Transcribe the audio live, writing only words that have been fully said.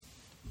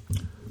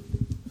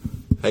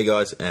Hey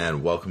guys,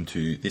 and welcome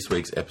to this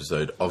week's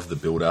episode of The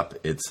Build Up.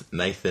 It's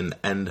Nathan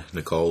and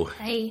Nicole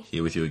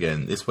here with you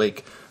again this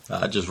week.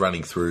 Just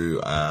running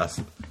through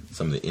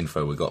some of the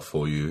info we got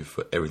for you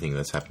for everything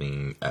that's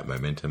happening at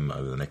Momentum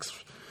over the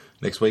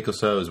next week or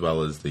so, as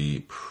well as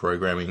the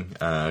programming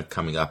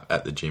coming up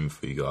at the gym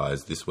for you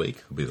guys this week.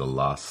 It'll be the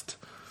last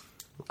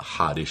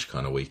hardish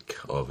kind of week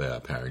of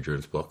our power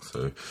endurance block.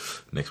 So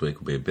next week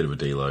will be a bit of a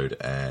deload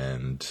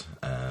and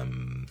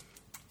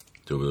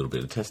do a little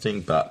bit of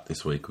testing, but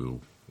this week we'll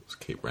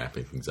keep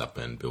ramping things up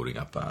and building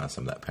up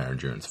some of that power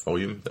endurance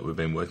volume that we've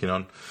been working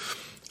on.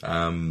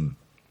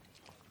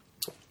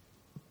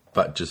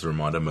 But just a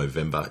reminder,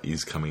 Movember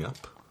is coming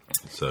up.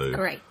 So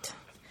great.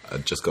 I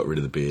just got rid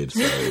of the beard,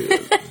 so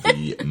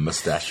the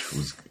moustache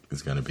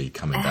is going to be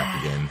coming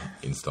back again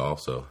in style.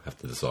 So I have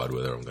to decide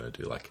whether I'm going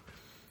to do like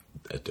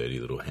a dirty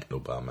little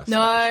handlebar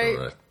moustache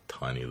or a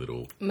tiny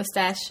little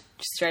moustache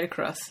straight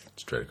across.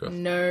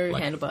 No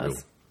like handlebars.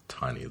 Real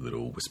tiny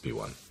little wispy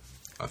one,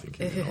 I think,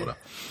 in order.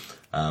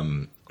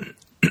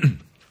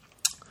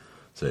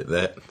 So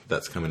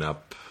that's coming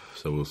up.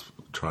 So we'll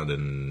try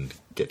and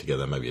get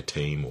together maybe a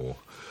team or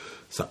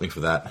something for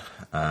that.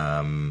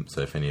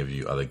 So if any of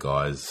you other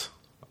guys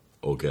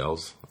or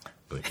girls, I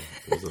think,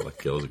 was it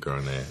like girls are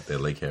growing their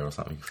leg hair or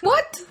something?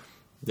 What?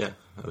 Yeah,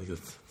 I think it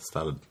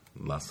started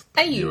last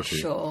Are year you or two.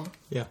 sure?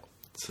 Yeah,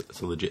 it's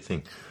a legit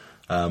thing.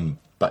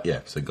 But yeah,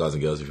 so guys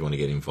and girls, if you want to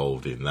get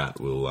involved in that,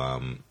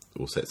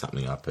 we'll set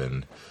something up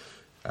and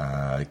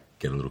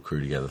get a little crew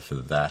together for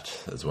that,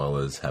 as well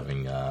as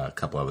having a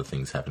couple other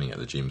things happening at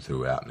the gym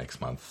throughout next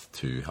month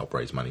to help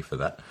raise money for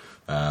that.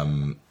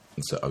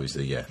 So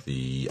obviously, yeah,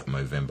 the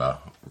Movember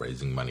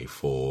raising money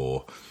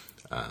for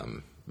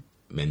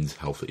men's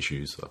health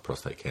issues like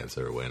prostate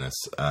cancer awareness,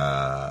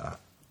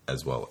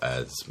 as well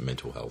as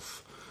mental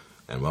health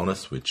and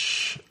wellness,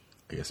 which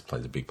I guess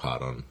plays a big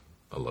part on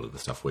a lot of the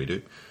stuff we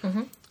do.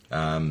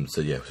 Mm-hmm.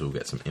 So we'll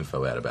get some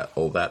info out about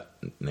all that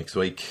next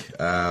week.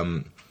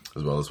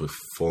 As well as we've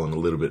fallen a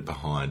little bit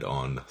behind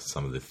on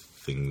some of the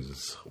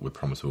things we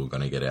promised we were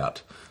going to get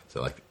out.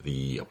 So like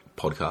the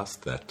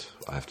podcast that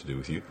I have to do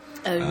with you.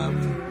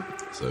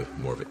 So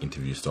more of an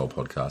interview style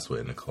podcast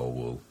where Nicole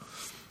will...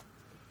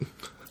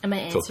 Am I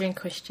answering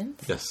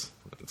questions? Yes.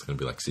 It's going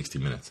to be like 60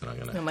 minutes and I'm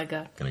going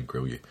to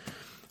grill you.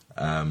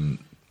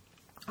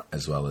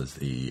 As well as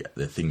the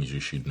things you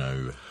should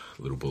know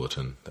little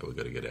bulletin that we've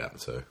got to get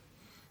out. So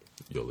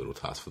your little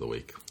task for the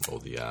week, or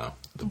the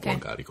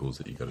blog articles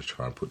that you've got to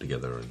try and put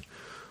together, and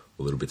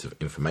little bits of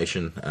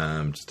information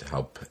just to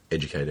help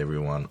educate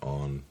everyone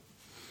on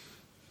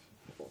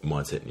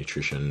mindset,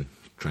 nutrition,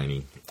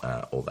 training,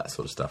 all that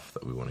sort of stuff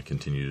that we want to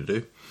continue to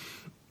do.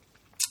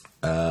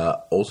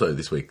 Also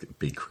this week,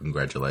 big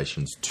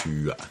congratulations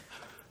to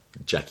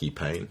Jackie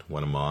Payne,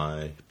 one of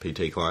my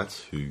PT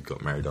clients who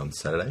got married on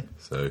Saturday.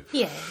 So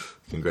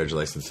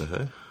congratulations to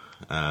her.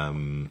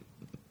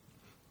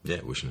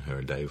 Wishing her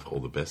and Dave all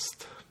the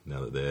best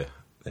now that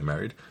they're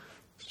married.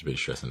 Just a bit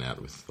stressing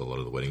out with a lot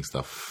of the wedding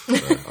stuff.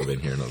 I've been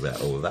hearing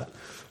about all of that.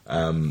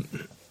 And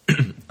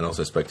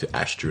also spoke to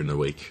Ash during the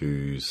week,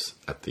 who's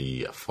at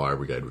the Fire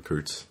Brigade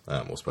Recruits.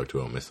 Or spoke to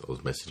her, I was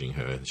messaging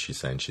her. She's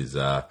saying she's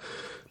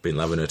been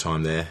loving her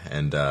time there,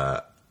 and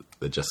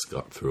they just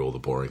got through all the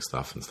boring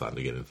stuff and starting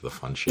to get into the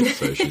fun shit.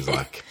 So she's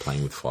like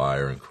playing with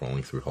fire and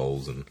crawling through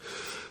holes and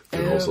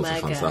doing all sorts of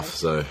fun stuff.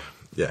 So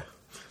yeah.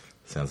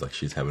 Sounds like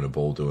she's having a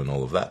ball doing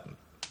all of that.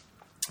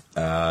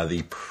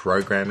 The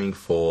programming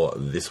for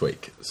this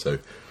week. So,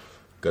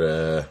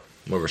 got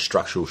more of a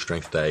structural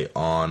strength day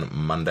on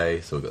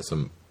Monday. So, we've got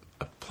some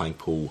plank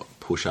pull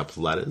push-up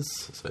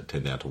ladders. So,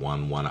 10 down to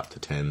 1 up to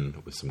 10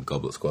 with some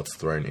goblet squats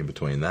thrown in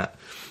between that.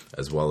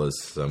 As well as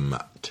some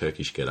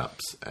Turkish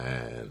get-ups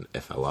and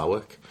FLR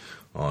work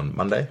on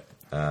Monday.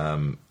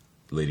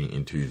 Leading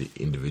into the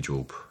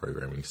individual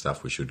programming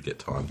stuff, we should get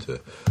time to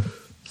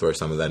throw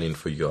some of that in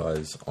for you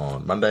guys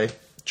on Monday.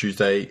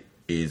 Tuesday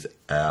is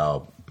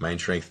our main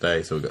strength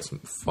day, so we've got some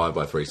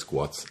 5x3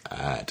 squats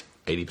at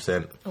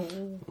 80%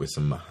 with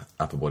some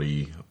upper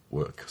body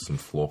work, some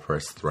floor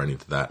press thrown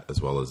into that,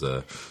 as well as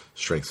a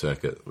strength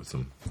circuit with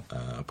some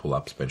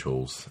pull-ups, bench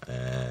pulls,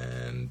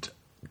 and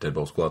dead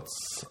ball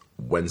squats.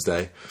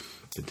 Wednesday,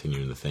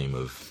 continuing the theme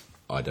of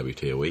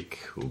IWT a week,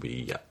 will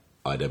be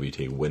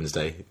IWT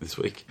Wednesday this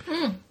week.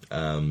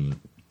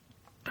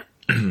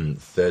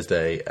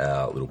 Thursday,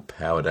 our little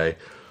power day.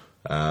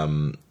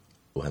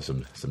 We'll have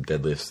some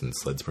deadlifts and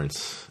sled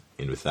sprints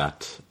in with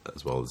that,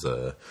 as well as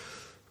a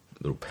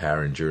little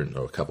power endurance,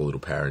 or a couple of little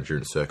power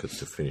endurance circuits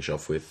to finish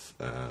off with.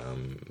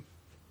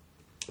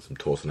 Some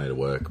torsionator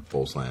work,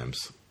 ball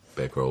slams,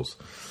 bear crawls,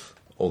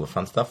 all the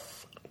fun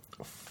stuff.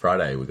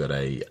 Friday, we've got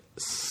a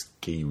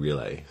ski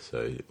relay,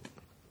 so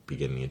be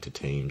getting into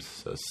teams,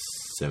 so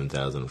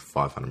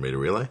 7,500 metre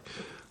relay.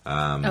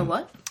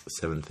 What?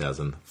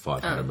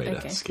 7,500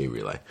 metre ski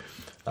relay.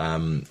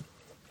 And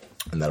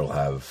that'll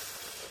have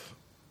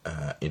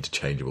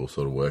interchangeable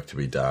sort of work to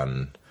be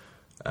done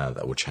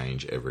that will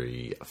change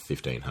every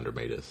 1,500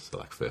 metres. So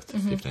like first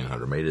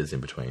 1,500 metres in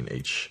between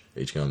each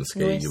go on the ski.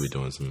 Nice. You'll be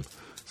doing some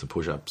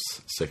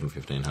push-ups. Second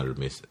 1,500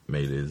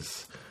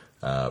 metres,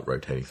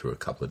 rotating through a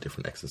couple of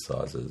different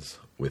exercises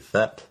with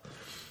that.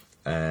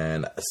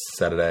 And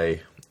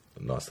Saturday,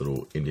 a nice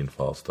little Indian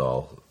file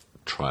style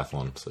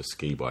triathlon. So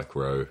ski, bike,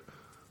 row,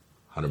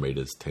 100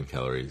 metres, 10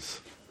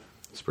 calories,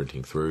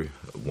 sprinting through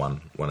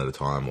one at a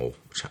time or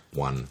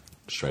one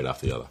straight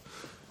after the other.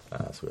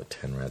 So we've got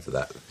 10 rounds of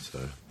that. So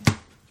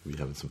we'll be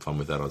having some fun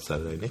with that on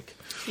Saturday, Nick.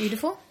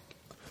 Beautiful.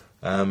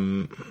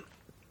 Well,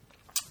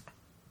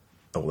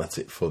 that's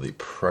it for the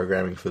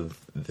programming for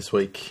this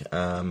week.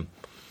 And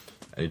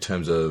in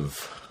terms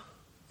of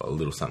a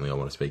little something I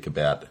want to speak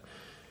about,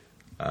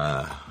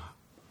 I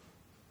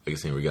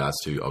guess in regards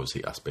to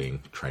obviously us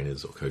being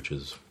trainers or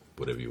coaches,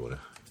 whatever you want to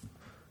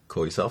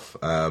call yourself,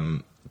 I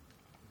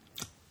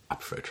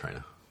prefer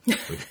trainer.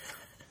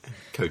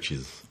 Coach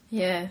is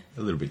a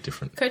little bit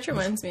different. Coach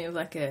reminds me of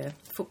like a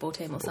football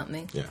team or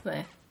something. Yeah.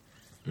 There.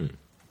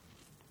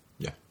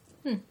 Yeah.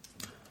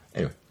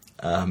 Anyway,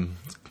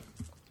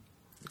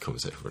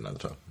 conversation for another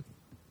time.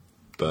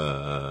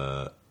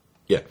 But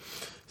yeah,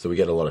 so we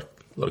get a lot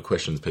of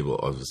questions. People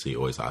are obviously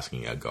always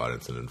asking our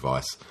guidance and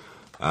advice.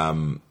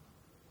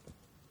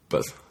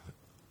 But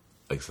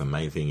like the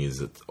main thing is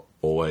it's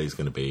always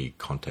going to be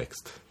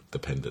context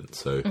dependent.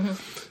 So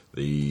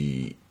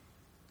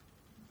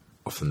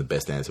often the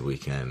best answer we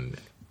can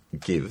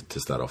give to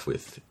start off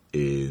with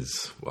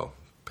is, well,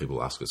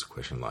 people ask us a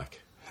question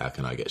like, how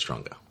can I get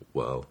stronger?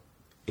 Well,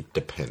 it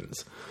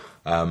depends,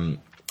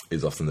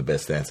 is often the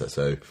best answer.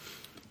 So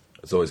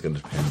it's always going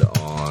to depend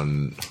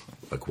on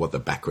like what the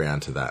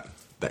background to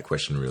that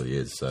question really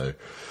is. So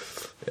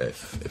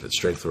if it's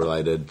strength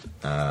related,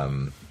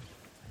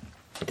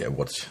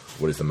 what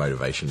is the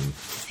motivation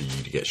for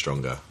you to get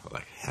stronger?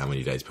 Like how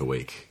many days per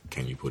week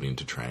can you put in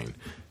to train?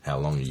 How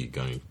long are you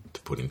going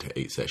to put into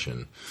each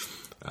session?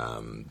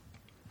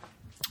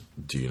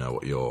 Do you know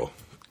what your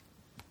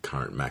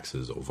current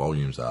maxes or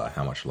volumes are?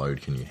 How much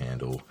load can you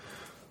handle?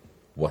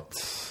 What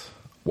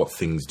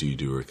things do you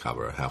do to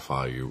recover? How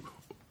far are you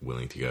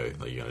willing to go?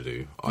 Are you going to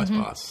do ice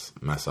baths,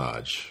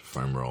 massage,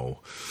 foam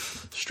roll,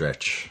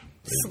 stretch?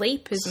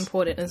 Sleep is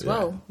important as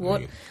well.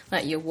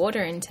 Like your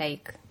water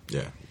intake.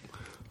 Yeah.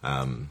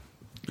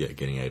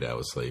 Getting 8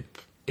 hours sleep,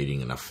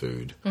 eating enough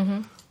food.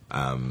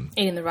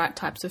 Eating the right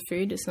types of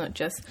food. It's not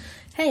just,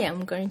 hey,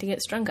 I'm going to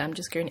get stronger. I'm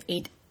just going to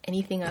eat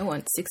anything I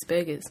want. 6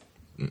 burgers.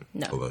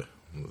 No. Although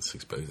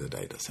 6 burgers a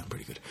day does sound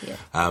pretty good. Yeah.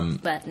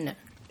 But no.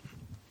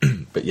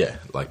 But yeah,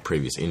 like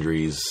previous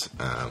injuries,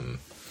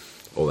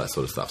 all that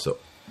sort of stuff. So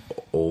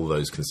all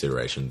those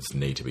considerations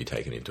need to be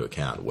taken into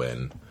account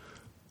when,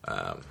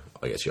 I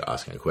guess, you're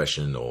asking a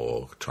question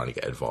or trying to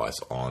get advice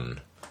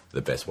on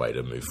the best way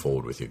to move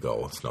forward with your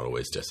goal. It's not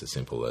always just as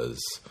simple as,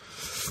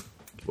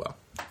 well,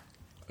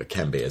 it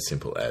can be as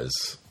simple as,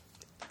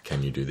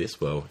 can you do this?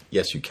 Well,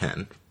 yes, you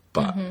can,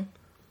 but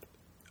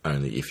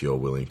only if you're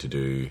willing to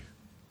do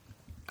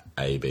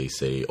A, B,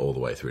 C, all the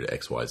way through to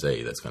X, Y,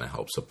 Z. That's going to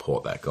help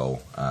support that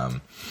goal.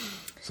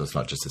 So it's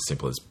not just as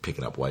simple as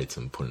picking up weights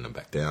and putting them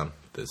back down.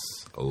 There's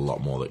a lot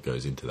more that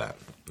goes into that.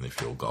 And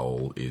if your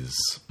goal is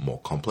more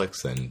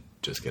complex than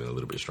just getting a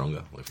little bit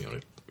stronger, like if you're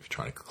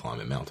trying to climb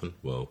a mountain,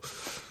 well,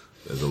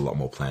 there's a lot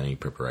more planning,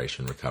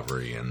 preparation,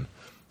 recovery, and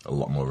a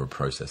lot more of a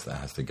process that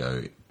has to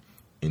go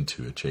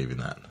into achieving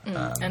that.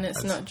 And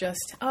it's not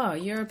just, oh,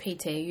 you're a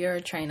PT, you're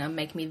a trainer,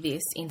 make me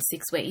this in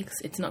 6 weeks.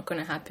 It's not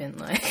going to happen.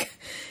 Like,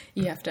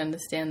 you have to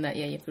understand that,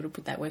 you've got to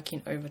put that work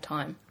in over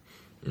time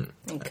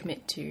and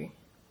commit to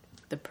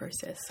the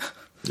process.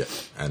 Yeah,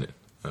 and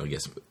I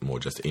guess more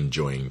just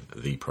enjoying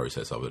the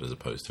process of it as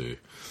opposed to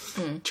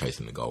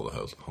chasing the goal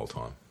the whole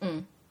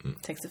time.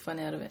 Takes the fun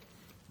out of it.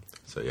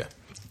 So, yeah.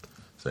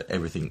 So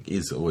everything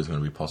is always going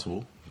to be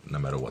possible, no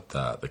matter what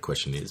the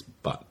question is,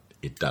 but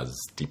it does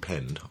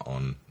depend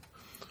on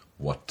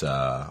what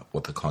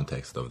the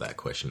context of that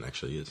question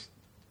actually is.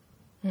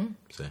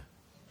 So,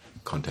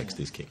 context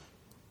is king.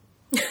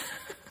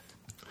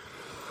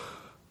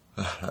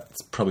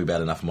 That's probably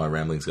about enough of my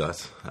ramblings,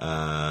 guys.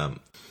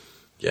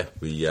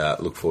 We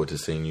look forward to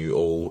seeing you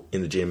all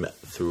in the gym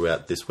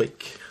throughout this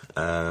week.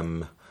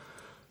 Have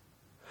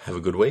a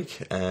good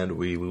week, and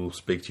we will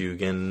speak to you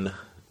again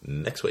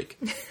next week.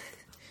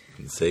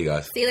 See you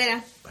guys. See you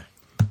later. Bye.